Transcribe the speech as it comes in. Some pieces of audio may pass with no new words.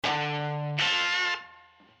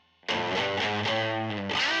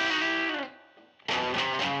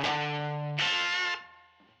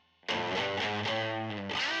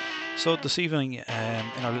So this evening, in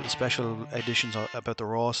our little special editions about the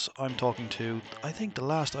Ross, I'm talking to, I think, the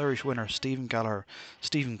last Irish winner, Stephen Gallagher.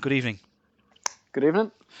 Stephen, good evening. Good evening.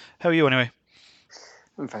 How are you anyway?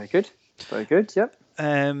 I'm very good. Very good, yep.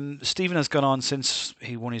 Stephen has gone on since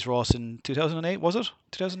he won his Ross in 2008, was it?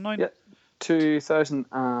 2009? Yeah.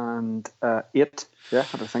 2008. Yeah,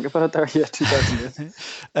 had to think about it there. Yeah,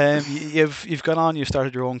 2008. You've gone on. You've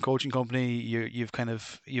started your own coaching company. You've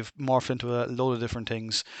morphed into a load of different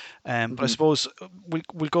things. But I hmm suppose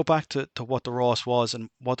we'll go back to what the Ross was and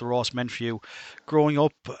what the Ross meant for you, growing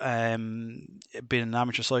up, being an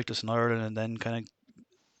amateur cyclist in Ireland, and then kind of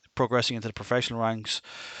progressing into the professional ranks.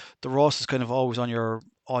 The Ross is kind of always on your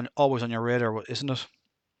radar, isn't it?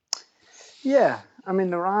 Yeah, I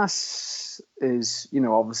mean, the RAS is,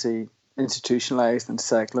 obviously institutionalised in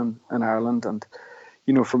cycling in Ireland. And,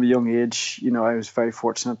 from a young age, I was very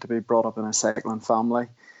fortunate to be brought up in a cycling family.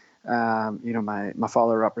 My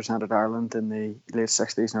father represented Ireland in the late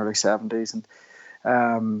 60s and early 70s. And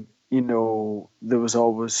there was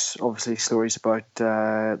always obviously stories about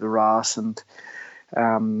the RAS, and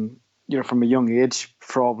from a young age,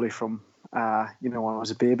 probably from when I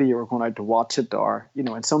was a baby, you were going out to watch it, or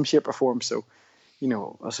in some shape or form. So,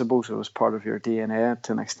 I suppose it was part of your DNA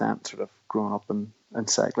to an extent, sort of growing up in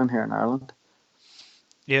cycling here in Ireland.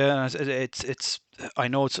 Yeah, it's. I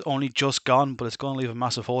know it's only just gone, but it's going to leave a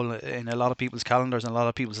massive hole in a lot of people's calendars and a lot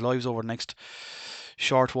of people's lives over the next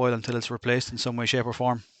short while until it's replaced in some way, shape, or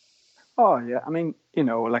form. Oh yeah, I mean,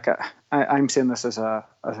 like I'm saying this as a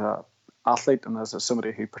athlete and as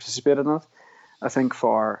somebody who participated in it. I think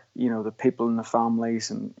for the people and the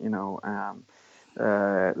families, and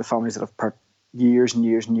the families that have put years and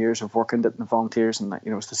years and years of work into it, and the volunteers, and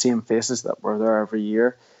it's the same faces that were there every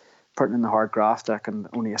year putting in the hard graft. I can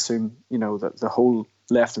only assume that the whole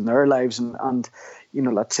left in their lives, and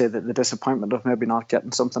let's say that the disappointment of maybe not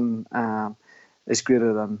getting something is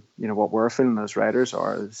greater than what we're feeling as riders,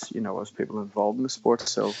 or as people involved in the sport.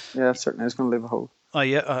 So yeah, it certainly is going to leave a hole.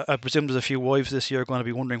 Yeah, I presume there's a few wives this year going to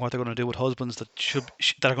be wondering what they're going to do with husbands that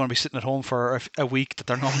are going to be sitting at home for a week that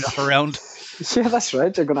they're normally not around. Yeah, that's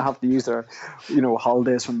right. They're going to have to use their,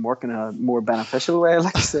 holidays from work in a more beneficial way,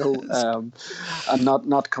 like so, and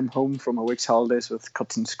not come home from a week's holidays with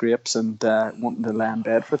cuts and scrapes, and wanting to lay in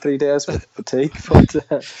bed for 3 days with fatigue. But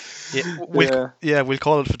Yeah, yeah, we'll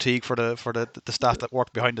call it fatigue for the staff that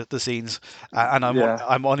work behind the scenes, and yeah,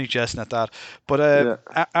 I'm only jesting at that. But yeah,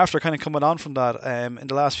 after kind of coming on from that, in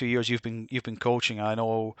the last few years you've been coaching.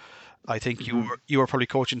 I think hmm you were probably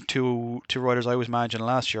coaching two riders I was managing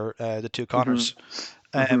last year, the two hmm Connors.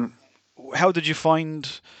 hmm Um, how did you find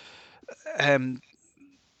um,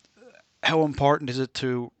 how important is it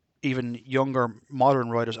to even younger modern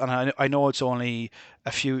riders? And I know it's only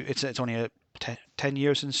it's only 10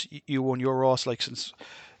 years since you won your Ross. Like, since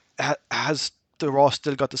has the Ross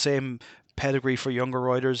still got the same pedigree for younger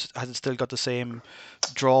riders? Has it still got the same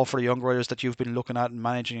draw for the young riders that you've been looking at and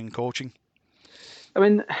managing and coaching? I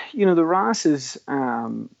mean, the RAS is,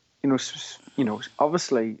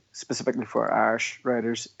 obviously specifically for Irish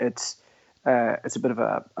riders, it's a bit of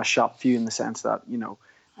a shop view in the sense that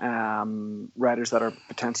riders that are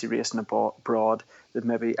potentially racing abroad, that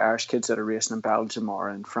maybe Irish kids that are racing in Belgium or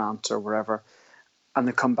in France or wherever, and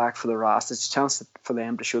they come back for the RAS. It's a chance for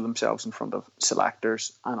them to show themselves in front of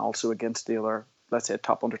selectors and also against the other, let's say,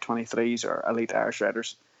 top under 23s or elite Irish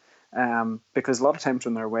riders. Because a lot of times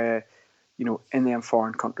when they're away, in them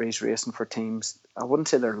foreign countries racing for teams, I wouldn't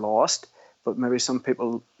say they're lost, but maybe some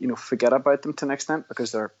people, forget about them to an extent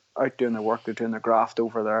because they're out doing their work, they're doing their graft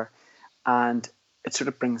over there, and it sort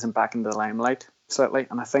of brings them back into the limelight slightly.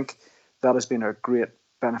 And I think that has been a great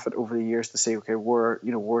benefit over the years to say, okay,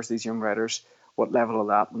 where's these young riders? What level of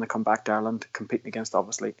that when they come back to Ireland, competing against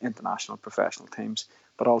obviously international professional teams,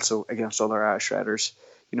 but also against other Irish riders,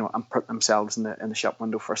 and put themselves in the shop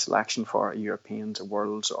window for selection for Europeans or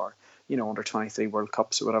Worlds, or under 23 World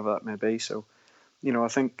Cups or whatever that may be. So I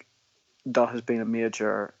think that has been a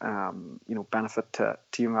major benefit to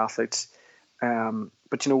young athletes.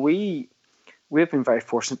 But we've been very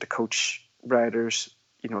fortunate to coach riders,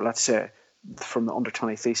 let's say from the under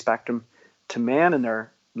 23 spectrum to men in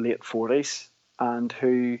their late 40s, and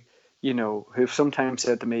who've sometimes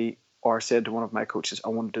said to me or said to one of my coaches, I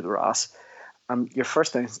want to do the RAS. And your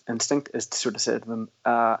first instinct is to sort of say to them,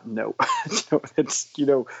 no.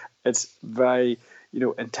 It's very,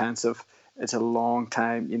 intensive. It's a long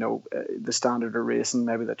time. The standard of racing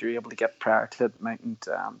maybe that you're able to get prior to it mightn't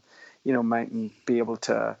be able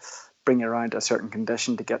to bring you around to a certain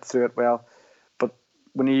condition to get through it well. But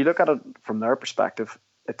when you look at it from their perspective,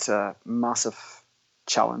 it's a massive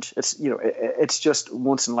challenge. It's it's just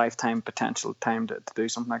once in a lifetime potential time to do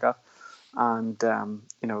something like that. and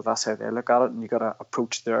that's how they look at it. And you got to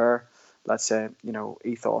approach their, let's say,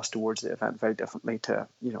 ethos towards the event very differently to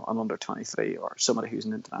an under 23 or somebody who's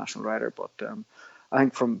an international rider. But I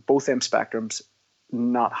think from both them spectrums,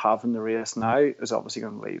 not having the race now is obviously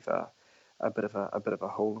going to leave a bit of a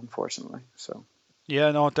hole, unfortunately. So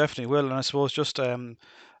Yeah, no, it definitely will. And I suppose just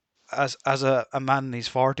as a man in his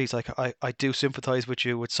 40s, like I do sympathize with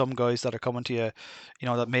you with some guys that are coming to you,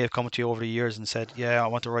 that may have come to you over the years and said, yeah, I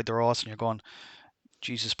want to ride the Ross, and you're going,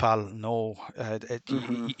 Jesus, pal, no,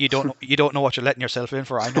 hmm you don't know what you're letting yourself in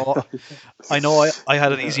for. I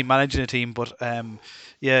had an yeah, easy managing a team, but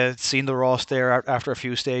yeah, seeing the Ross there after a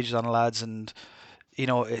few stages on lads, and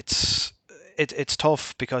it's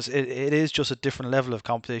tough because it is just a different level of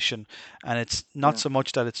competition, and it's not yeah, so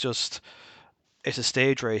much that it's a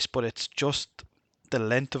stage race, but it's just the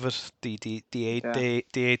length of it, yeah,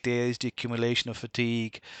 the 8 days, the accumulation of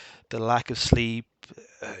fatigue, the lack of sleep.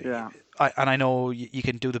 Uh, yeah, and I know you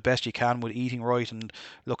can do the best you can with eating right and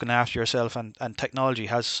looking after yourself, and technology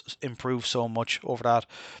has improved so much over that,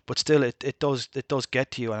 but still it does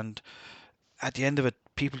get to you, and at the end of it,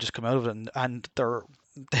 people just come out of it, and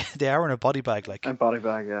they are in a body bag, a like. body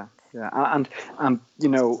bag, yeah, yeah, and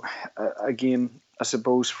again, I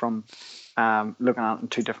suppose from looking at it in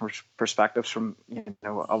two different perspectives, from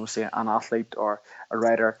obviously an athlete or a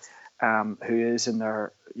rider who is in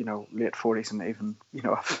their late 40s, and even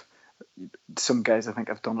some guys I think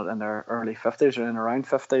have done it in their early 50s or in around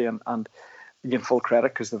 50, and you give full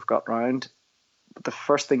credit because they've got round. But the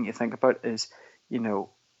first thing you think about is, you know,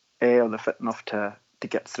 A, are they fit enough to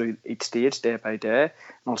get through each stage day by day? And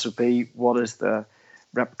also B, what is the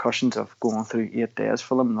repercussions of going through 8 days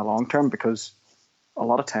for them in the long term? Because a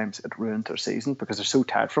lot of times it ruins their season because they're so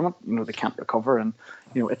tired from it. They can't recover, and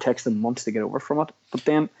it takes them months to get over from it. But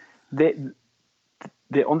then they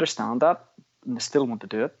they understand that, and they still want to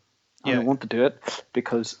do it, and they Yeah, want to do it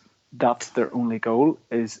because that's their only goal.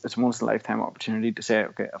 Is it's once in a lifetime opportunity to say,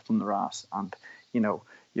 okay, I've done the RAS, and you know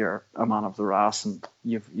you're a man of the RAS, and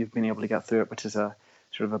you've been able to get through it, which is a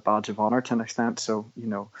sort of a badge of honor to an extent. So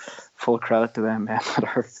full credit to them men that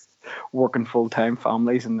are working full time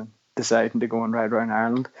families and deciding to go and ride around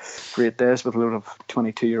Ireland for 8 days with a load of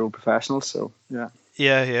 22-year-old professionals. So yeah.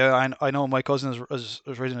 yeah. I know my cousin has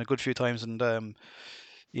ridden a good few times, and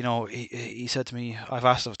he said to me, I've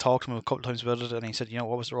asked to talk to him a couple of times about it, and he said,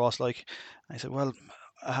 what was the Ross like? And I said, well,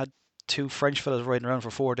 I had two French fellas riding around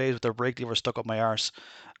for 4 days with their brake lever stuck up my arse,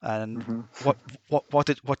 and hmm what what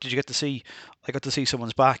did you get to see? I got to see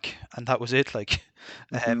someone's back, and that was it. Like,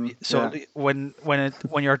 so Yeah. when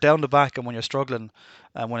you're down the back and when you're struggling,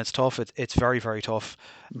 and when it's tough, it's very very tough.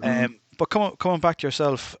 hmm But coming back to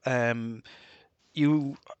yourself,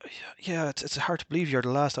 you yeah, it's hard to believe you're the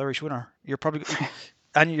last Irish winner. You're probably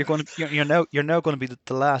and you're now going to be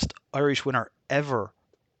the last Irish winner ever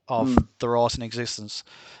of Mm. the Ross in existence.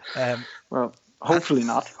 Um, Well, hopefully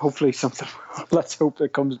not. Hopefully something. Let's hope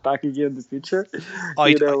it comes back again in the future.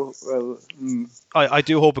 I, I, Well, I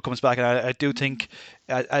do hope it comes back, and I do think,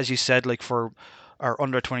 as you said, like for our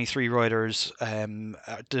under 23 riders, the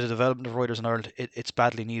development of riders in Ireland, it's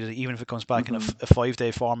badly needed. Even if it comes back in hmm a 5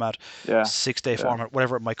 day format, yeah, 6 day yeah, format,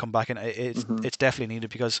 whatever it might come back in, it's hmm it's definitely needed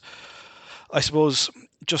because I suppose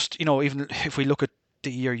just even if we look at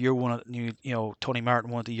the year you won it, Tony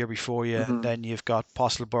Martin won it the year before you, and hmm then you've got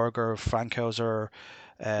Postelberger, Frankhauser,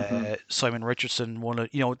 hmm Simon Richardson won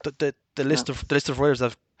it. The yeah, list of riders that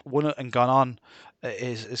have won it and gone on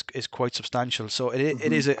is quite substantial. So it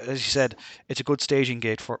hmm is as you said, it's a good staging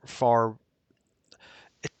gate for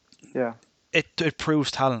it. yeah, It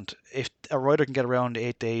proves talent. If a rider can get around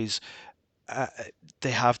 8 days, uh,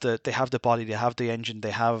 they have the body, they have the engine,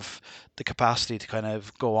 they have the capacity to kind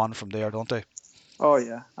of go on from there, don't they? oh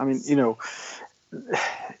yeah. I mean,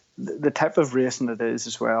 the type of racing it is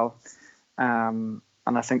as well. And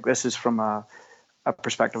I think this is from a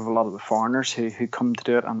perspective of a lot of the foreigners who come to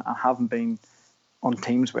do it and haven't been on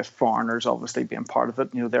teams with foreigners obviously being part of it.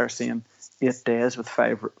 They're seeing 8 days with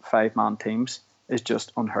five-man teams is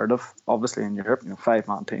just unheard of. Obviously in Europe,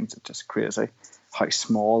 5-man teams, it's just crazy how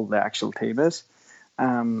small the actual team is.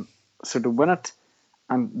 So to win it,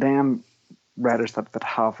 and them riders that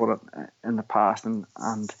have won it in the past, and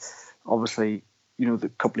obviously the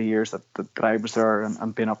couple of years that I was there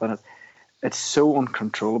and been up in it, it's so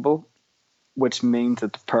uncontrollable, which means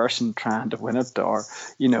that the person trying to win it, or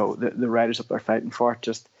the riders up there fighting for it,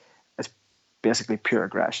 just it's basically pure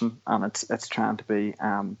aggression, and it's trying to be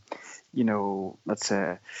let's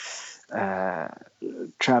say uh,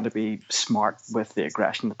 trying to be smart with the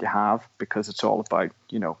aggression that they have, because it's all about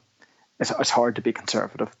it's hard to be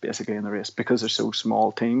conservative basically in the race because they're so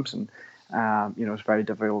small teams, and It's very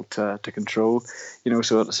difficult to control.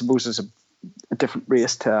 So I suppose it's a different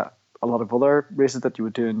race to a lot of other races that you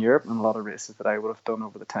would do in Europe, and a lot of races that I would have done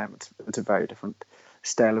over the time. It's a very different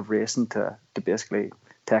style of racing to basically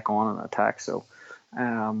take on and attack. So,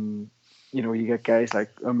 you get guys like,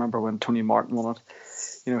 I remember when Tony Martin won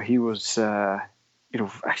it. He was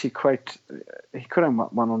actually quite. He could have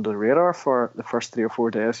went under the radar for the first 3 or 4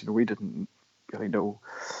 days. We didn't really know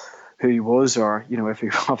who he was, or if he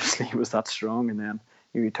obviously he was that strong, and then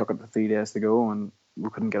he took it 3 days to go and we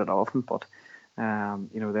couldn't get it off him. But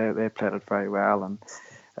they played it very well, and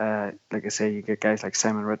like I say, you get guys like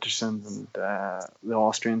Simon Richardson and the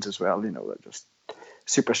Austrians as well. They're just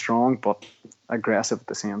super strong but aggressive at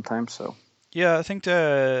the same time. So Yeah, I think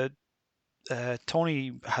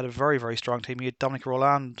Tony had a very, very strong team. He had Dominic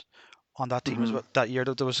Roland on that team as hmm well that year.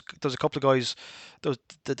 There was a couple of guys. There was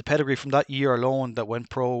the pedigree from that year alone that went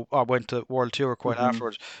pro or went to World Tour quite hmm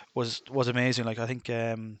afterwards was amazing. Like I think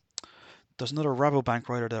there's another Rabobank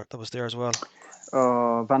rider that was there as well.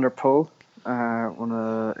 Van der Poel.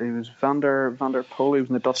 He was Van der Poel. He was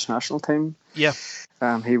in the Dutch national team. Yeah,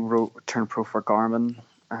 He turned pro for Garmin,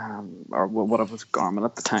 or what it was Garmin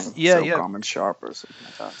at the time, yeah, so yeah. Garmin Sharp or something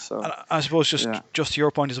like that. So And I suppose yeah, just to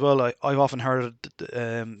your point as well, I've often heard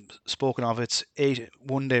it spoken of. It's 8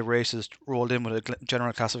 one-day races rolled in with a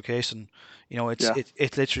general classification. yeah.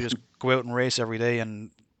 It literally just go out and race every day,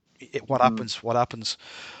 and what hmm happens, what happens.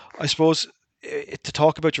 I suppose to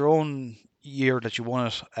talk about your own year that you won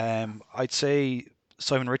it, I'd say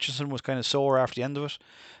Simon Richardson was kind of sore after the end of it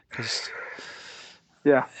because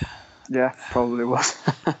Yeah, yeah, probably was.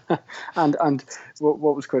 and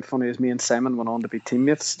what was quite funny is me and Simon went on to be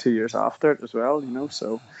teammates 2 years after it as well.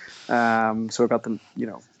 So I got to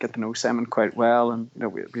get to know Simon quite well, and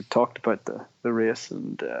we talked about the race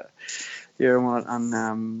and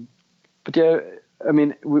but yeah, I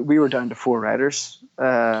mean we were down to 4 riders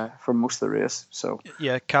for most of the race. So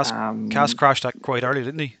yeah, Cass um, crashed that quite early,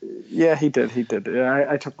 didn't he? yeah, he did. He did. Yeah,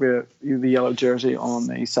 I took the yellow jersey on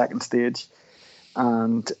the second stage,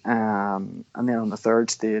 and then on the third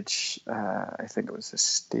stage, I think it was a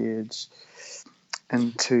stage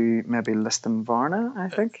into maybe Liston Varna, I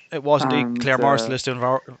think, It was indeed and Claire Morris listed.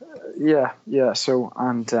 yeah, yeah. So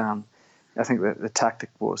I think that the tactic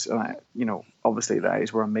was, obviously the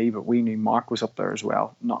eyes were on me, but we knew Mark was up there as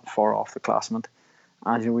well, not far off the classement.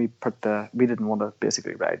 And we didn't want to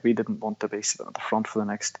basically ride. We didn't want to be sitting at the front for the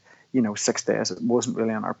next 6 days. It wasn't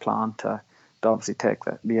really on our plan to obviously take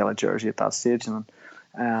the yellow jersey at that stage, and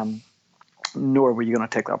um, nor were you going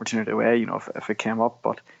to take the opportunity away. If it came up,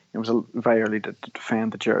 but it was very early to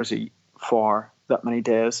defend the jersey for that many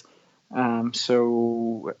days.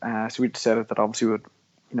 So we decided that obviously we would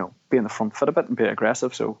be in the front foot a bit and be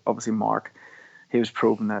aggressive. So obviously Mark, he was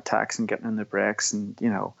probing the attacks and getting in the brakes, and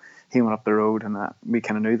he went up the road, and we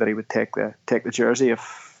kind of knew that he would take the jersey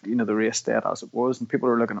if the race stayed as it was, and people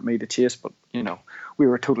were looking at me to chase, but we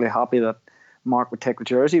were totally happy that Mark would take the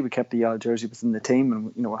jersey. We kept the yellow jersey within the team,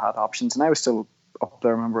 and we had options, and I was still up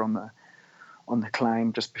there. I remember on the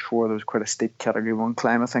climb just before, there was quite a steep Category 1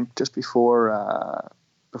 climb, I think, just before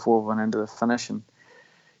we went into the finish, and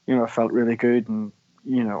I felt really good, and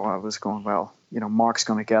I was going, well, Mark's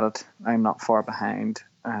going to get it. I'm not far behind.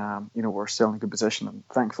 We're still in a good position, and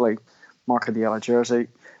thankfully, Mark had the yellow jersey.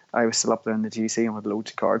 I was still up there in the GC and had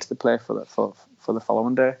loads of cards to play for the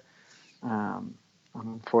following day. And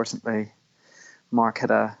unfortunately, Mark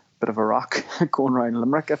hit a bit of a rock going around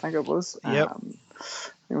Limerick. I think it was. Yep, I think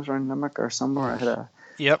it was around Limerick or somewhere. I hit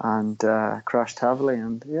yep. and crashed heavily,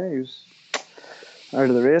 and yeah, he was out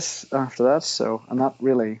of the race after that. So, and that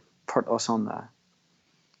really put us on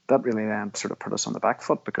then sort of put us on the back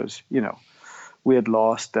foot, because we had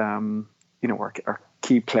lost our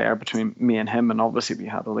key player between me and him, and obviously we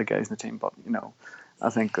had other guys in the team, but I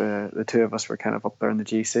think the two of us were kind of up there in the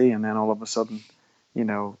GC, and then all of a sudden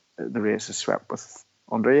the race is swept with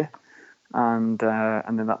under you, and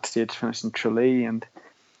then that stage finished in Tralee, and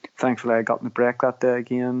thankfully I got in the break that day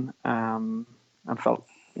again, and felt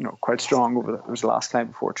quite strong over it was the last climb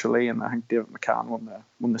before Tralee, and I think David McCann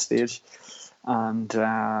won the stage, and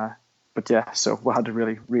but yeah, so we had to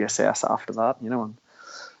really reassess after that, and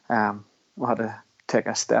we had to take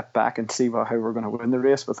a step back and see how we're going to win the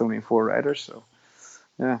race with only 4 riders. So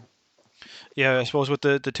yeah, Yeah, I suppose with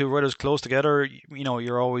the two riders close together,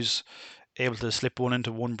 you're always able to slip one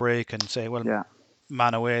into one break and say, well, yeah,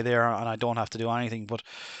 man away there, and I don't have to do anything. But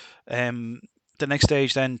um, the next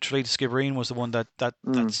stage then, Tralee to Skibbereen was the one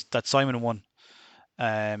that Simon won.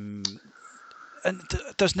 Um, and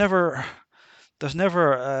there's never there's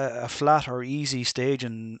never a flat or easy stage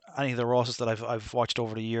in any of the races that I've watched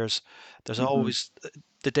over the years. There's Hmm. always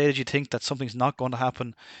the day that you think that something's not going to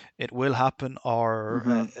happen, it will happen, or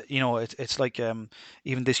Hmm. it's like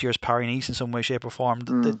even this year's Paris Nice in some way, shape, or form.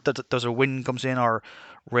 Mm. There's a wind comes in, or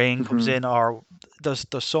rain comes Hmm. in, or there's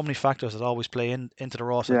so many factors that always play into the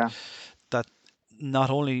race Yeah. that not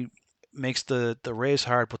only makes the race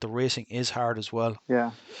hard, but the racing is hard as well.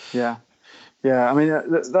 Yeah. Yeah. Yeah. I mean,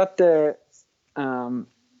 that day, um,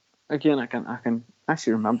 again, I can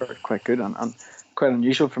actually remember it quite good, and quite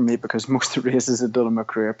unusual for me because most of the races I've done in my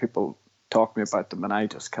career, people talk to me about them, and I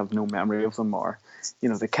just have no memory of them, or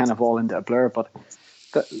they kind of all into a blur. But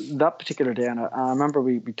that particular day, and I remember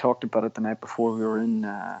we talked about it the night before. We were in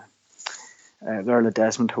the Earl of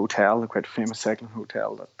Desmond Hotel, a quite famous cycling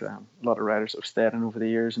hotel that a lot of riders have stayed in over the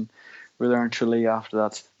years, and we were there in Tralee after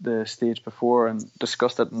that the stage before and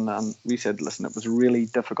discussed it, and we said, listen, it was a really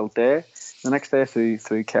difficult day. The next day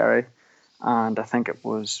through Kerry, and I think it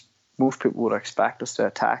was most people would expect us to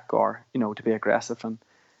attack or to be aggressive, and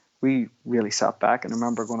we really sat back. And I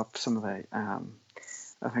remember going up some of the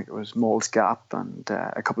I think it was Moll's Gap and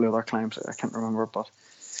a couple of other climbs I can't remember, but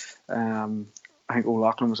um, I think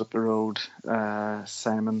O'Loughlin was up the road,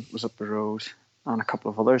 Simon was up the road, and a couple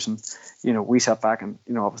of others. And we sat back and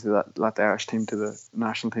obviously that let the Irish team to the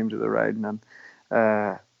national team to the ride, and then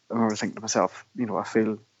I remember thinking to myself,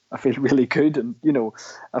 I feel really good, and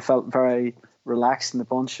I felt very relaxed in the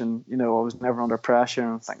bunch, and I was never under pressure,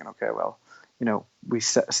 and I'm thinking, okay, well, we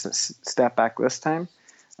step back this time,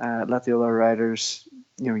 let the other riders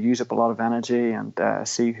use up a lot of energy, and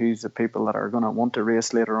see who's the people that are going to want to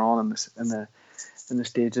race later on in the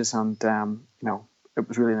stages. And it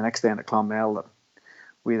was really the next day in the Clonmel that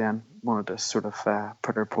we then wanted to sort of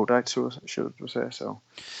put our boat out, so should we say. So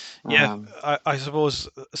Yeah, um, I suppose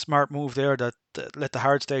a smart move there that let the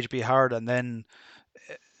hard stage be hard and then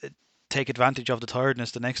uh, take advantage of the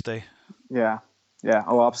tiredness the next day. yeah, yeah,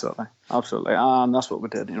 oh, absolutely, absolutely, and that's what we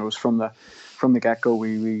did. It was from the get go.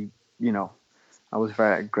 We I was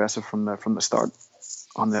very aggressive from the start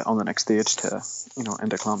on the next stage to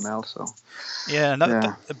into Clonmel. So Yeah, and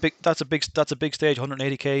yeah. that's a big stage,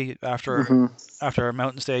 180k Hmm. after a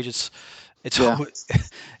mountain stage. It's Yeah.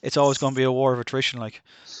 it's always going to be a war of attrition. Like,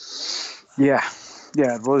 Yeah,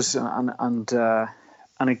 yeah, it was, and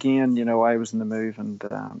again, I was in the move, and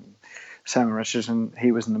Simon Richardson,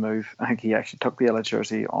 he was in the move. I think he actually took the yellow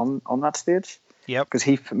jersey on that stage yep, because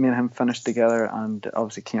me and him finished together, and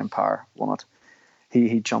obviously Cian Power won it.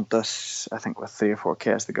 He jumped us, I think, with 3 or 4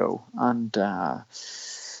 Ks to go, and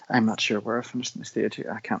I'm not sure where I finished in the stage.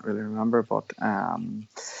 I can't really remember, but uh,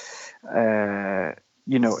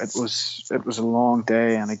 it was a long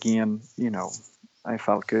day, and again, I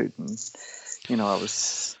felt good, and I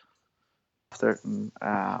was after it, and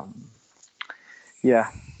yeah,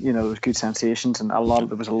 there was good sensations, and there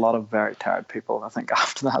was a lot of very tired people, I think,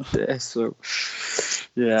 after that day. So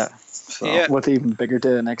yeah, so yeah, with even bigger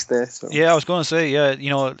day the next day. So yeah. I was going to say, yeah,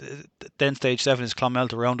 then stage 7 is Clonmel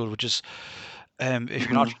to Roundwood, which is hmm if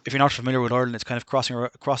you're not familiar with Ireland, it's kind of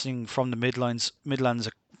crossing from the Midlands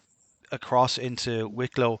across into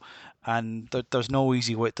Wicklow, and there's no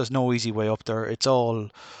easy way. There's no easy way up there. It's all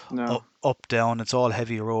no, up down. It's all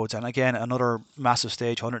heavy roads, and again another massive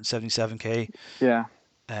stage, 177k. yeah,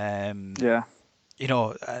 Um, yeah,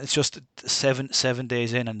 it's just seven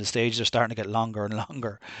days in, and the stages are starting to get longer and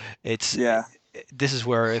longer. It's yeah, this is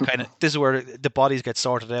where the bodies get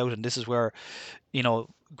sorted out, and this is where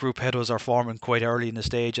group heados are forming quite early in the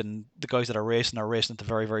stage, and the guys that are racing at the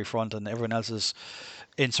very very front, and everyone else is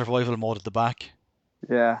in survival mode at the back.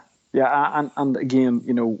 yeah, yeah, and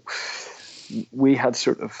again, we had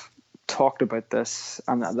sort of talked about this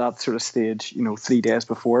and that sort of stage, 3 days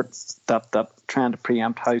before it, that trying to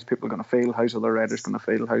preempt how's people going to feel, how's other riders going to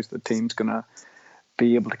feel, how's the team's going to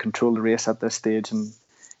be able to control the race at this stage. And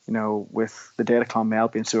with the day of Clonmel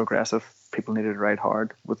being so aggressive, people needed to ride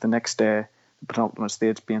hard. With the next day, the penultimate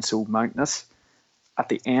stage being so mountainous, at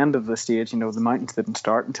the end of the stage, the mountains didn't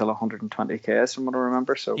start until 120 k's from what I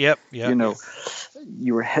remember. So, Yep, you yeah, know,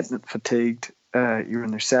 you were hitting it fatigued. You were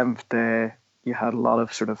in your 7th day. You had a lot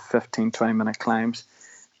of sort of 15, 20-minute climbs.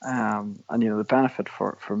 And the benefit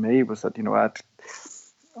for me was that I'd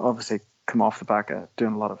obviously come off the back of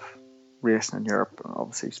doing a lot of racing in Europe, and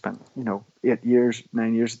obviously spent 8 years,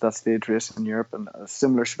 9 years at that stage racing in Europe, and a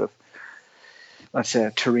similar sort of, let's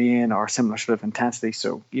say, terrain or similar sort of intensity.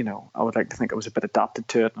 So I would like to think I was a bit adapted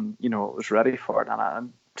to it, and I was ready for it.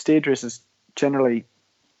 And stage races generally,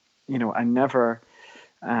 I never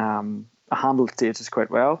I handled stages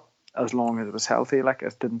quite well as long as it was healthy. Like,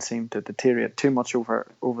 it didn't seem to deteriorate too much over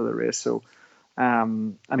the race. So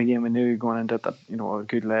And again, we knew going into it that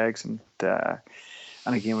good legs, and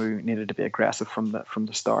again we needed to be aggressive from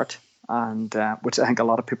the start, and which I think a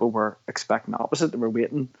lot of people were expecting the opposite. They were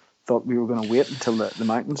waiting, thought we were going to wait until the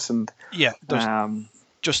mountains, and Yeah, there's um,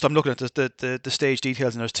 just I'm looking at the stage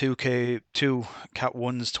details, and there's two Cat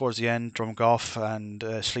ones towards the end, Drumgoff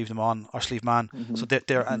and Sleeve them on or Sleeve Man. So mhm,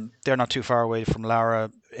 mhm, they're not too far away from Lara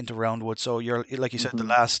into Roundwood. So you're like you said, the mhm,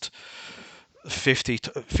 last 30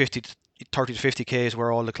 to 50 k's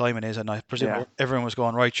where all the climbing is, and I presume yeah, everyone was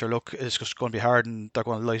going right. Sure, look, it's just going to be hard, and they're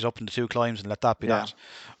going to light up into two climbs, and let that be yeah, that.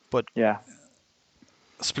 But yeah.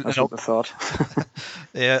 splitting That's it what up, they thought.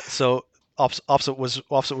 yeah. So opposite was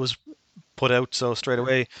put out. So straight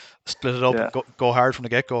away, split it up Yeah, and go hard from the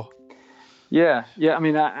get go. yeah, yeah. I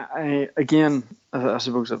mean, I again, I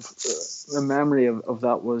suppose the memory of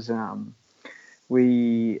that was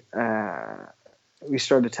we we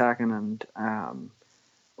started attacking, and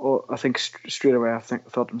I think straight away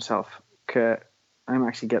thought to myself, okay, I'm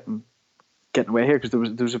actually getting away here, because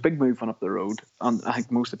there was a big movement up the road, and I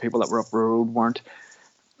think most of the people that were up the road weren't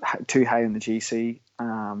too high in the GC.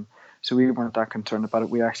 So we weren't that concerned about it.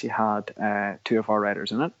 We actually had two of our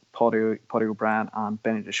riders in it, Paddy O'Brien and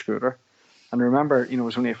Benny DeScruder. And remember, it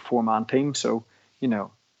was only a 4-man team, so the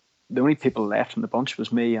only people left in the bunch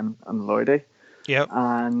was me and Lloydie. Yep.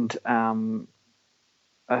 And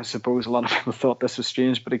I suppose a lot of people thought this was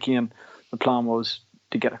strange, but again, the plan was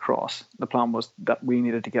to get across. The plan was that we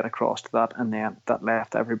needed to get across to that, and then that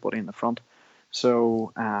left everybody in the front.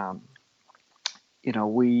 So,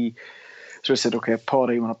 we sort of said, okay,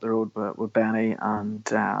 Paddy went up the road with Benny, and,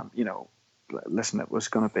 listen, it was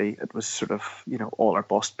sort of, all or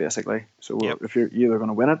bust, basically. So Yep. if you're either going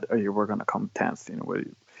to win it or you were going to come 10th,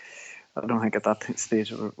 I don't think at that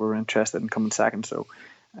stage we're interested in coming second. So,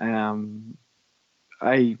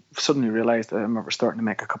 I suddenly realised, I remember starting to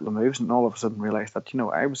make a couple of moves, and all of a sudden realised that,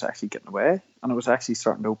 I was actually getting away, and I was actually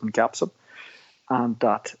starting to open gaps up, and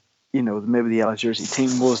that, maybe the Yellow Jersey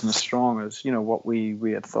team wasn't as strong as, what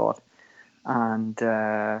we had thought. And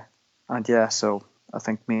yeah, so I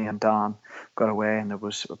think me and Dan got away, and there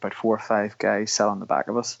was about 4 or 5 guys sat on the back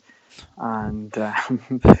of us, and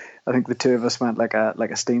I think the two of us went like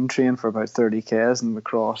a steam train for about 30 k's, and we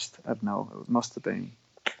crossed. I don't know. It must have been.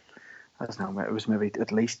 I don't know. It was maybe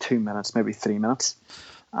at least 2 minutes, maybe 3 minutes,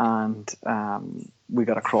 and we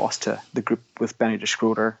got across to the group with Benny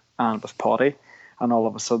DeScruder and with Potty, and all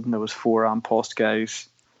of a sudden there was 4 An Post guys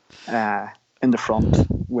in the front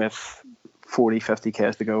with 40, 50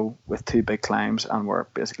 k's to go with 2 big climbs, and we're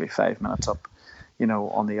basically 5 minutes up,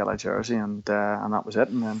 on the Yellow Jersey, and that was it.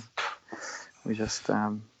 And then we just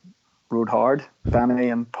rode hard. Benny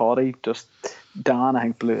and Potty, just Dan, I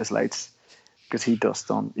think, blew his lights, because he just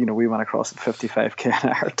done. We went across at 55 an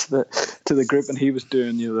hour to the group, and he was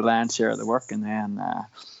doing the lion's share of the work, and then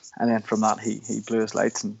from that he blew his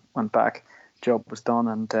lights and went back. Job was done,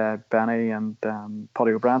 and Benny and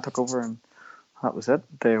Paddy O'Brien took over, and that was it.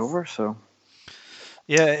 Day over. So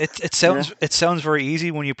Yeah, it yeah, sounds very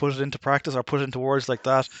easy when you put it into practice or put it into words like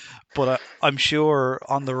that, but I'm sure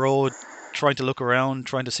on the road, trying to look around,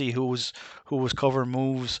 trying to see who was covering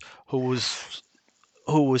moves, who was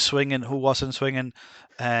who was swinging, who wasn't swinging,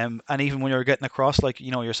 and even when you're getting across, like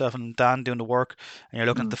yourself and Dan doing the work, and you're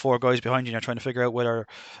looking at mm, the 4 guys behind you, and you're trying to figure out whether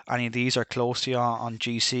any of these are close to you on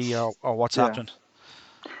GC or what's yeah. happening.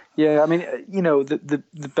 Yeah, I mean,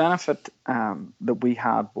 the benefit that we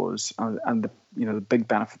had was, and the big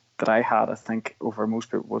benefit that I had, I think, over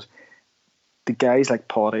most people was the guys like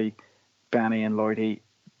Potty, Benny, and Lloydie.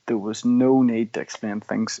 There was no need to explain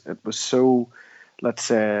things. It was so, let's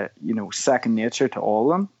say, second nature to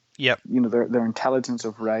all of them. Yep. Their intelligence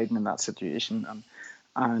of riding in that situation,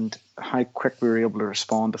 and how quick we were able to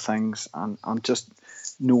respond to things, and just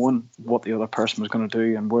knowing what the other person was going to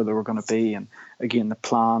do and where they were going to be, and again the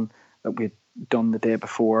plan that we'd done the day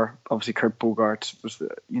before. Obviously, Kurt Bogarts was the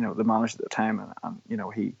manager at the time, and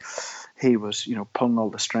he was pulling all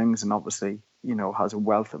the strings, and obviously has a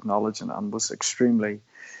wealth of knowledge, and was extremely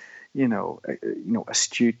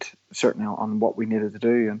astute, certainly on what we needed to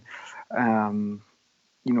do. And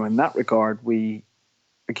in that regard, we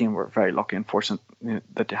again were very lucky and fortunate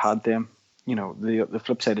that you had them. The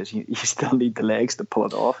flip side is you still need the legs to pull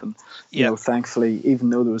it off, and Yep. thankfully, even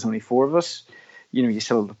though there was only 4 of us, you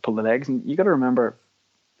still have to pull the legs. And you got to remember,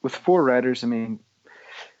 with 4 riders, I mean,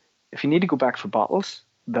 if you need to go back for bottles,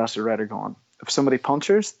 that's the rider gone. If somebody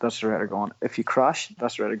punctures, that's the rider gone. If you crash,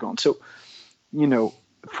 that's the rider gone. So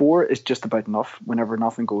 4 is just about enough whenever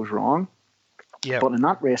nothing goes wrong. Yep. But in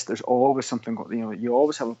that race, there's always something. You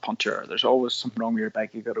always have a puncher. There's always something wrong with your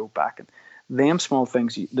bike. You got to go back, and them small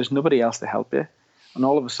things. There's nobody else to help you, and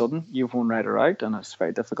all of a sudden you've one rider out, and it's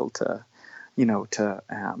very difficult to,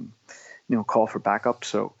 call for backup.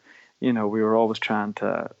 So, we were always trying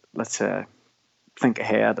to, let's say, think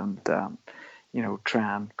ahead and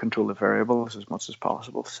try and control the variables as much as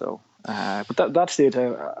possible. So, but that stage,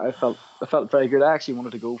 I felt very good. I actually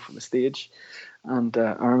wanted to go for the stage, and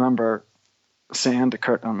I remember saying to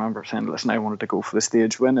Kurt, listen, I wanted to go for the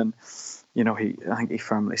stage win, and I think he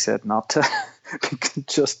firmly said not to,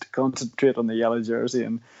 just concentrate on the yellow jersey.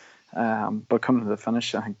 And but coming to the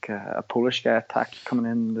finish, I think a Polish guy attacked coming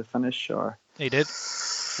in the finish, or He did.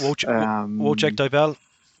 Wojciech um, Dybel.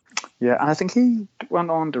 yeah, and I think he went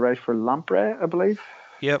on to ride for Lampre, I believe,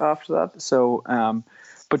 Yep. after that. So,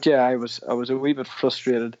 but yeah, I was a wee bit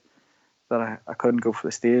frustrated that I couldn't go for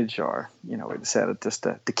the stage, or we decided just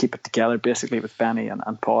to keep it together, basically, with Benny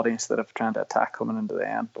and Paddy, instead of trying to attack coming into the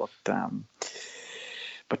end.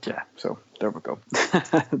 But yeah, so there we go.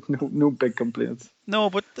 No big complaints. No,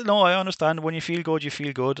 but no, I understand. When you feel good, you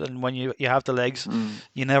feel good, and when you have the legs, Mm,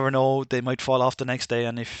 you never know, they might fall off the next day.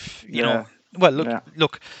 And if yeah, well, yeah,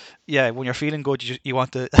 look, yeah, when you're feeling good, you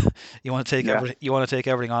want to you want to take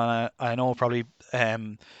yeah, everything on. I know probably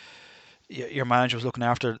your manager was looking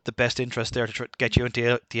after the best interest there to get you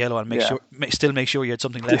into the yellow and yeah, still make sure you had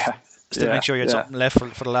something left. yeah, Still make yeah, sure you had yeah. something left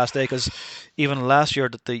for the last day, because even last year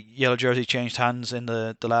that the yellow jersey changed hands in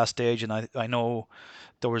the last stage, and I know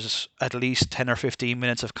there was at least 10 or 15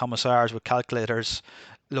 minutes of commissars with calculators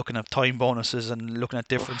looking at time bonuses and looking at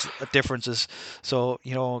differences. So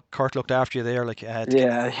Kurt looked after you there, like to get.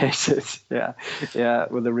 Yeah, yeah, yeah.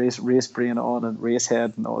 With the race brain on and race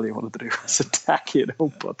head, and all you wanted to do was attack,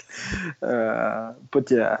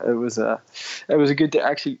 But yeah, it was a good day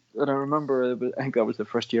actually. And I remember, I think that was the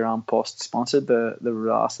first year An Post sponsored the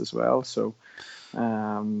Ross as well. So,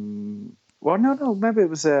 well, no, maybe it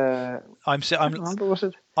was. I'm si- I can't remember. Was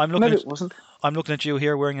it? I'm looking Maybe at it wasn't. I'm looking at you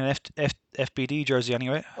here wearing an FBD jersey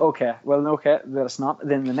anyway. Okay, well, okay, that's not.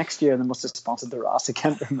 Then the next year they must have sponsored the Ross. I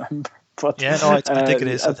can't remember, but Yeah, no, I think it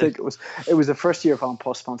is. I think it was the first year of An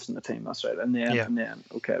Post sponsoring the team. That's right, and then Yeah. and then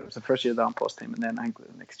okay, it was the first year of the An Post team, and then I think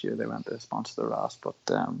the next year they went to sponsor the Ross.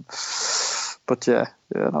 But yeah,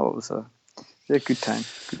 no, it was a good time,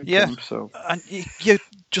 Yeah, So and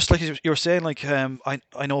just like you were saying, like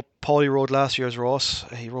I know Paulie rode last year's Ross.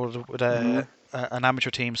 He rode it with mhm, an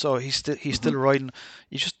amateur team, so he's mhm, still riding.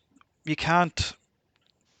 You can't,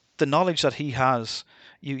 the knowledge that he has.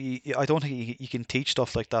 I don't think you can teach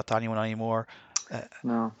stuff like that to anyone anymore. Uh,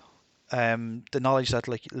 no, the knowledge that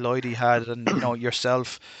like Lloydie had, and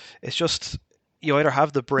yourself, it's just, you either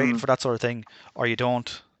have the brain mm. for that sort of thing or you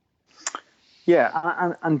don't.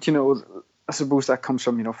 Yeah, and I suppose that comes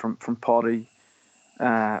from from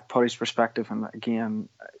Paddy's perspective, and again,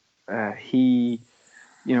 he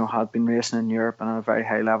had been racing in Europe and at a very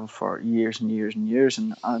high level for years and years and years.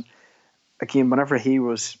 And again, whenever he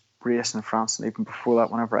was racing in France, and even before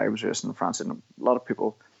that, whenever I was racing in France, and a lot of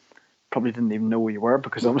people probably didn't even know who you were,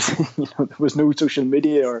 because obviously there was no social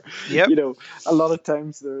media, or Yep. a lot of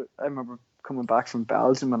times I remember coming back from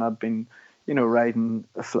Belgium, and I'd been riding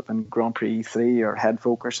a flipping Grand Prix 3 or Head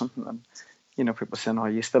Folk or something, and people saying, "Oh, are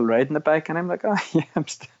you still riding the bike?" And I'm like, "Oh, yeah, I'm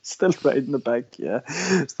still riding the bike. Yeah,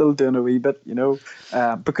 still doing a wee bit,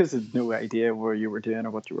 because I had no idea where you were doing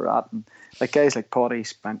or what you were at." And like guys like Paddy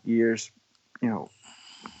spent years, you know,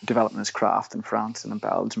 developing his craft in France and in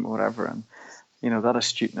Belgium or whatever, and that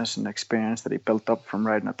astuteness and experience that he built up from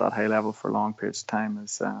riding at that high level for long periods of time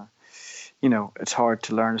is. It's hard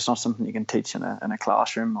to learn. It's not something you can teach in a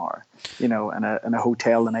classroom, or in a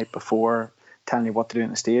hotel the night before, telling you what to do on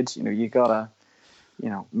the stage. You gotta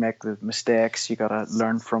make the mistakes. You gotta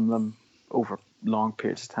learn from them over long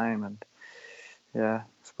periods of time, and yeah, I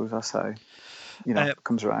suppose that's how Uh, it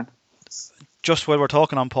comes around. just while we're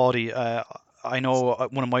talking on Paddy, I know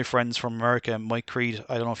one of my friends from America, Mike Creed.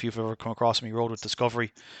 I don't know if you've ever come across him. He rode with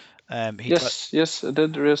Discovery. He t- Yes, I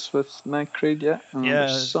did race with Mike Creed. Yeah, I remember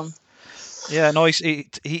yeah, some. yeah. No, he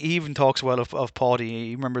even talks well of Paddy.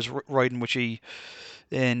 He remembers riding with he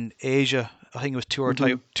in Asia. I think it was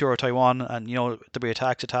Mhm, Tour of Taiwan, and there'd be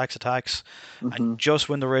attacks, and mhm. just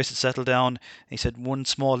when the race had settled down, he said one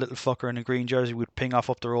small little fucker in a green jersey would ping off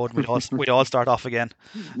up the road, and we'd all start off again.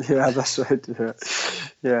 Yeah, that's right. Yeah,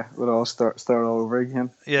 yeah. We'll all start all over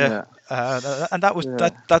again. Yeah, Yeah, and that was yeah.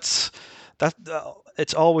 that.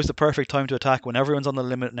 It's always the perfect time to attack when everyone's on the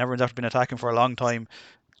limit and everyone's after been attacking for a long time.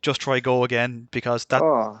 Just try go again, because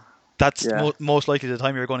Oh, that's yeah. most likely the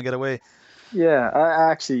time you're going to get away. Yeah,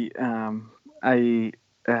 I actually, I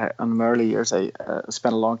in my early years, I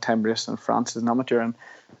spent a long time racing in France as an amateur, and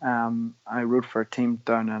I rode for a team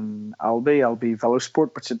down in Albi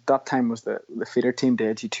Velosport, which at that time was the feeder team to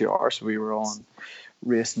AG2R. So we were on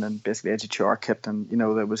racing in basically AG2R kit, and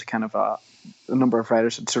there was kind of a number of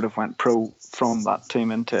riders that sort of went pro from that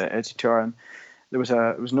team into AG2R, and there was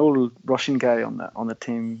an old Russian guy on the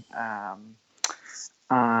team,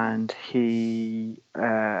 and he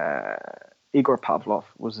Igor Pavlov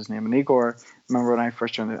was his name. And Igor, remember when I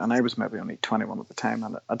first joined it, and I was maybe only 21 at the time,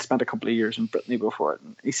 and I'd spent a couple of years in Brittany before it.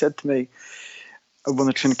 And he said to me at one of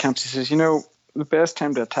the training camps, he says, the best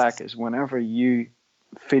time to attack is whenever you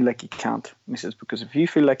feel like you can't. And he says, because if you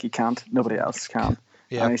feel like you can't, nobody else can.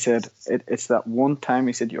 Yeah. And he said, it's that one time.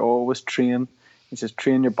 He said, you always train. He says,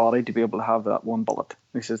 train your body to be able to have that one bullet.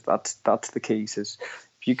 He says, that's the key. He says,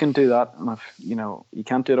 if you can do that, and if you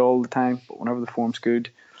can't do it all the time, but whenever the form's good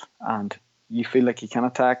and you feel like you can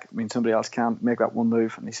attack, I mean somebody else can't, make that one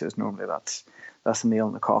move. And he says normally that's a nail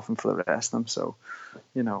in the coffin for the rest of them. So,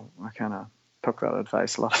 I kind of took that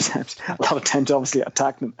advice a lot of times. A lot of times, obviously,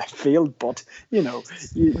 attacking I failed, but you have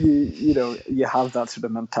that sort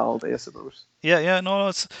of mentality, I suppose. Yeah, no,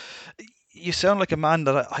 it's you sound like a man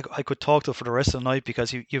that I could talk to for the rest of the night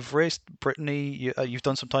because you've raced Brittany, you've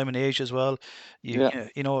done some time in Asia as well. Yeah.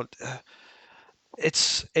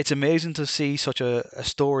 It's amazing to see such a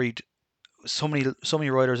storied so many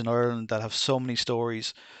riders in Ireland that have so many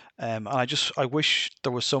stories. And I wish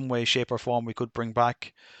there was some way, shape, or form we could bring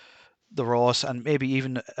back the Ross and maybe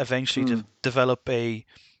even eventually Mm. develop a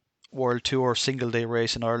World Tour single day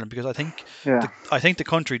race in Ireland because Yeah. I think the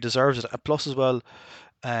country deserves it. And plus as well,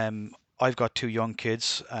 I've got two young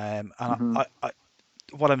kids, and Mm-hmm.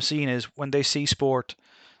 what I'm seeing is when they see sport,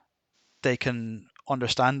 they can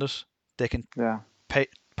understand it, they can Yeah. pay,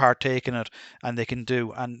 partake in it, and they can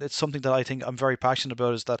do. And it's something that I think I'm very passionate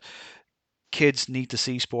about is that kids need to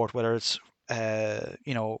see sport, whether it's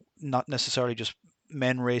not necessarily just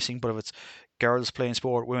men racing, but if it's girls playing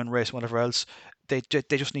sport, women racing, whatever else, they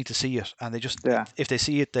just need to see it, and Yeah. if they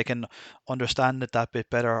see it, they can understand it that bit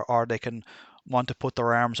better, or they can want to put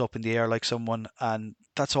their arms up in the air like someone, and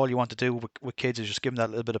that's all you want to do with kids is just give them that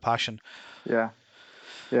little bit of passion. Yeah.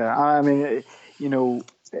 Yeah. I mean,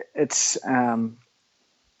 it's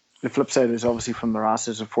the flip side is obviously from the Ross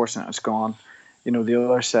is unfortunate it's gone. The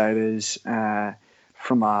other side is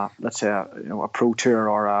from let's say a pro tour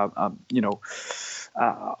or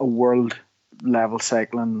a world level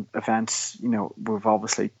cycling events. We've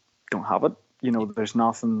obviously don't have it. There's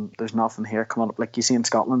nothing here coming up like you see in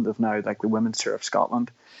Scotland. They've now like the Women's Tour of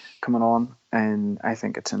Scotland coming on, and I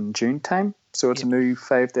think it's in June time. So it's Yeah, a new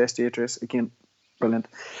 5-day stage race again. Brilliant.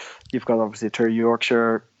 You've got obviously the Tour of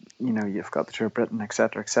Yorkshire. You've got the Tour of Britain,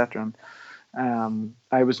 etc., etc. And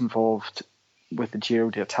I was involved with the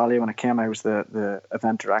Giro d'Italia when it came. I was the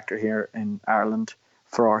event director here in Ireland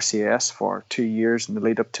for RCS for 2 years in the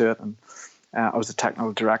lead up to it, and I was the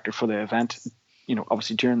technical director for the event.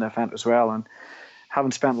 Obviously during the event as well, and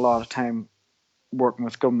having spent a lot of time working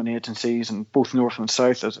with government agencies and both north and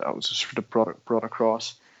south, as I was sort of brought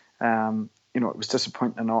across. It was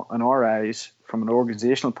disappointing in our eyes from an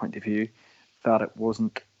organisational point of view that it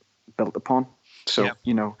wasn't built upon. yeah,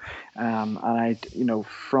 So and I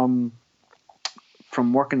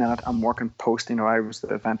from working at it and working post, I was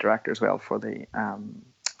the event director as well for the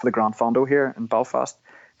Grand Fondo here in Belfast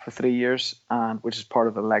for 3 years, and which is part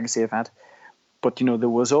of a legacy event. But there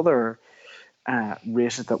was other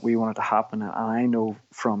races that we wanted to happen, and I know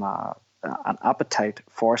from an appetite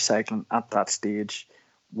for cycling at that stage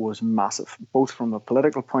was massive, both from a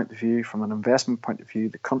political point of view, from an investment point of view.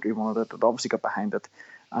 The country wanted it; it obviously got behind it,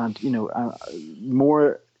 and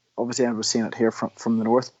more obviously I was seeing it here from the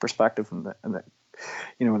north perspective, in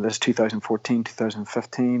this 2014,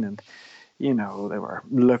 2015, and they were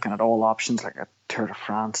looking at all options like a Tour de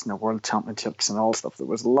France and the World Championships and all stuff. There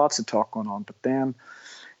was lots of talk going on, but then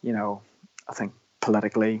I think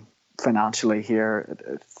politically, financially here,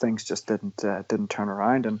 things just didn't turn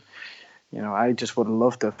around. And I just would have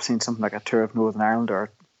loved to have seen something like a Tour of Northern Ireland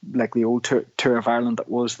or like the old Tour of Ireland that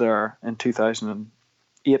was there in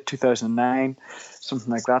 2008, 2009,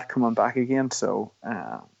 something like that coming back again. So,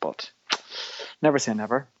 but never say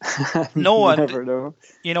never. no, You and never know.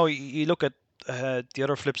 you look at the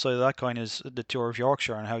other flip side of that coin is the Tour of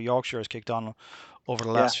Yorkshire and how Yorkshire has kicked on over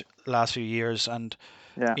the Yeah, last few years, and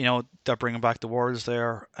yeah, they're bringing back the worlds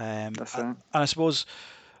there. that's And right. I suppose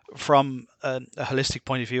from a holistic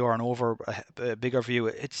point of view or a bigger view,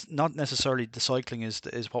 it's not necessarily the cycling is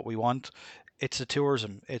what we want. It's the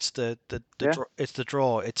tourism. It's Yeah, it's the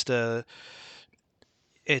draw.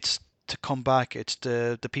 It's to come back. It's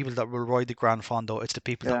the people that will ride the Gran Fondo. It's the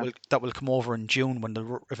people yeah, that will come over in June when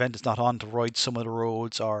the event is not on to ride some of the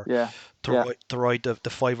roads, or yeah, yeah, to ride the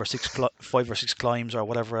 5 or 6 climbs or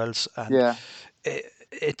whatever else. And yeah.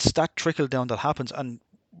 it's that trickle down that happens. And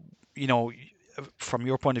you know, from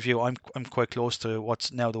your point of view, I'm quite close to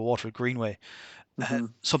what's now the Waterford Greenway, Hmm.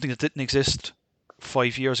 something that didn't exist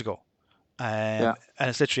 5 years ago. Yeah, And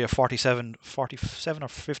it's literally a 47 or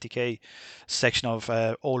 50k section of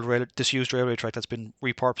disused railway track that's been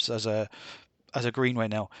repurposed as a greenway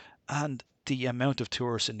now. And the amount of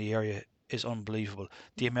tourists in the area is unbelievable.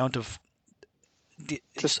 The amount of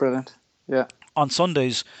just brilliant. Yeah. on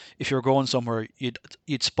Sundays, if you're going somewhere,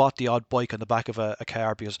 you'd spot the odd bike on the back of a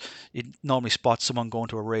car, because you'd normally spot someone going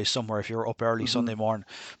to a race somewhere if you're up early Hmm. Sunday morning.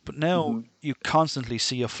 But now Hmm. you constantly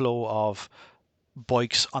see a flow of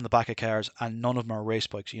bikes on the back of cars, and none of them are race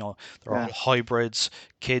bikes. They're all Yeah. hybrids,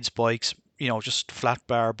 kids bikes, just flat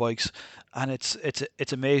bar bikes, and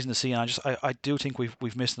it's amazing to see. And I do think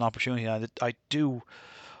we've missed an opportunity. And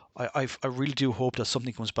I really do hope that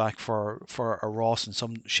something comes back for a Ross in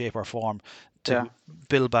some shape or form Yeah. to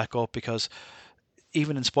build back up, because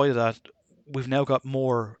even in spite of that, we've now got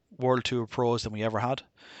more World Tour pros than we ever had.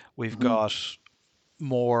 We've Hmm. got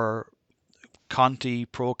more Conti,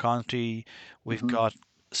 Pro Conti. We've Hmm. got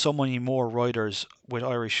so many more riders with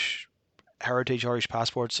Irish heritage, Irish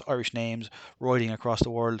passports, Irish names riding across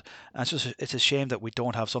the world. And it's a shame that we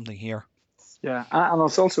don't have something here. Yeah, and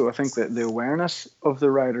it's also, I think, that the awareness of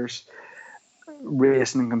the riders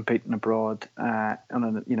racing and competing abroad on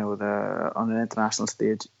an international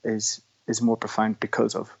stage is more profound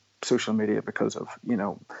because of social media, because of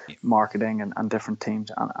Yeah. marketing and different teams,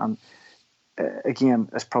 and again,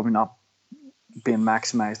 it's probably not being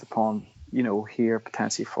maximized upon here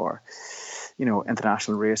potentially for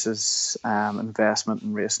international races, investment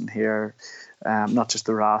in racing here, not just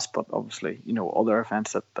the RAS, but obviously other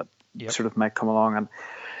events that Yep. sort of might come along. And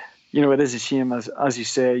it is a shame, as you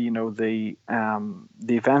say, the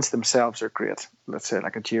events themselves are great. Let's say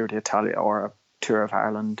like a Giro d'Italia or a Tour of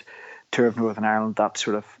Ireland, Tour of Northern Ireland, that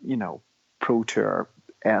sort of pro tour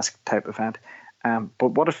esque type event.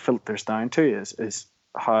 But what it filters down to is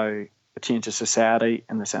how it changes society,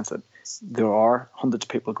 in the sense that there are hundreds of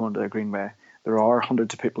people going to the Greenway, there are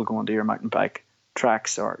hundreds of people going to your mountain bike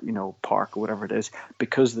tracks or park or whatever it is,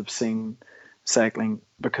 because they've seen cycling,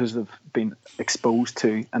 because they've been exposed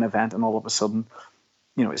to an event, and all of a sudden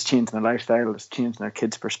it's changing their lifestyle, it's changing their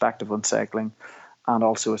kids' perspective on cycling, and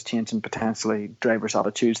also it's changing potentially drivers'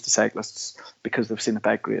 attitudes to cyclists because they've seen a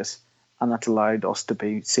bike race, and that's allowed us to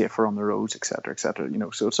be safer on the roads, etc., etc.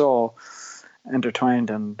 So it's all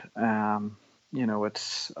intertwined, and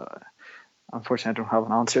it's unfortunately I don't have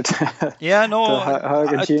an answer to, Yeah, to no, how it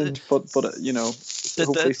can I, change, but hopefully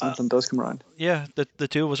the, something does come around. yeah, the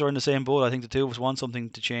two of us are in the same boat. I think the two of us want something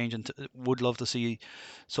to change, and would love to see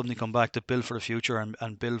something come back to build for the future,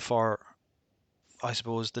 and build for, I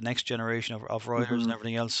suppose, the next generation of riders Hmm. and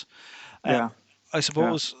everything else. Yeah, I yeah.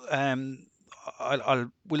 suppose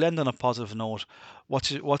we'll end on a positive note.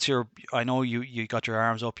 What's your? I know you got your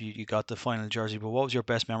arms up, you got the final jersey, but what was your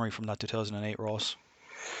best memory from that 2008 Ross?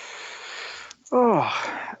 Oh,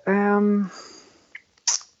 um,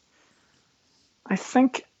 I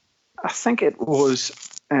think it was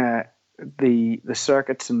the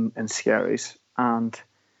circuits in Skerries, and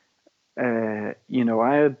I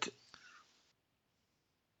had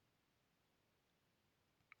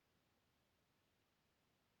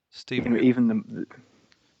Stephen, even the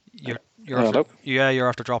you're after, hello. yeah, you're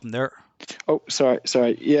after dropping there. Oh, sorry.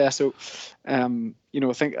 Yeah, so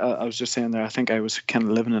I think I was just saying there. I think I was kind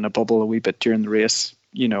of living in a bubble a wee bit during the race.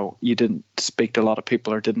 You didn't speak to a lot of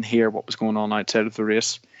people or didn't hear what was going on outside of the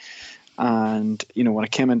race. And when I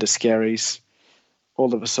came into Skerries,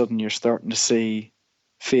 all of a sudden you're starting to see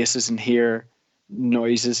faces and hear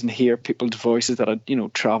noises and hear people's voices that had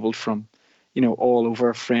travelled from all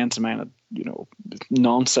over. Friends of mine had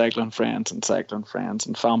non-cycling friends and cycling friends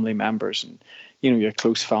and family members, and your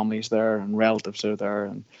close families there and relatives are there.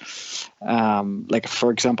 And like,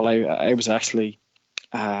 for example, I was actually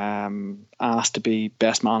asked to be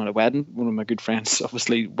best man at a wedding. One of my good friends,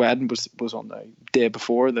 obviously, wedding was on the day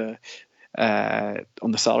before, on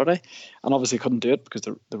the Saturday, and obviously couldn't do it because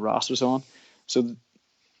the RAS was on. So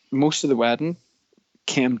most of the wedding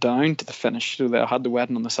came down to the finish. So they had the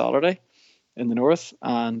wedding on the Saturday in the north,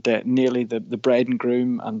 and nearly the bride and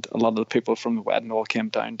groom and a lot of the people from the wedding all came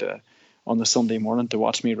down to on the Sunday morning to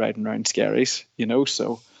watch me riding around Skerries.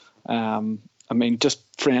 So I mean, just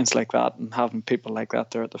friends like that and having people like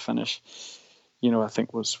that there at the finish, I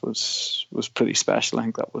think was pretty special. I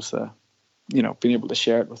think that was being able to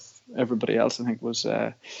share it with everybody else, I think was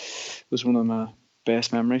one of my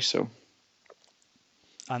best memories. So,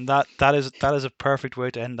 and that is a perfect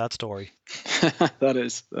way to end that story. that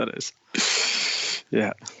is,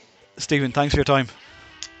 yeah. Stephen, thanks for your time.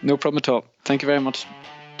 No problem at all. Thank you very much.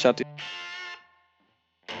 Chat to you.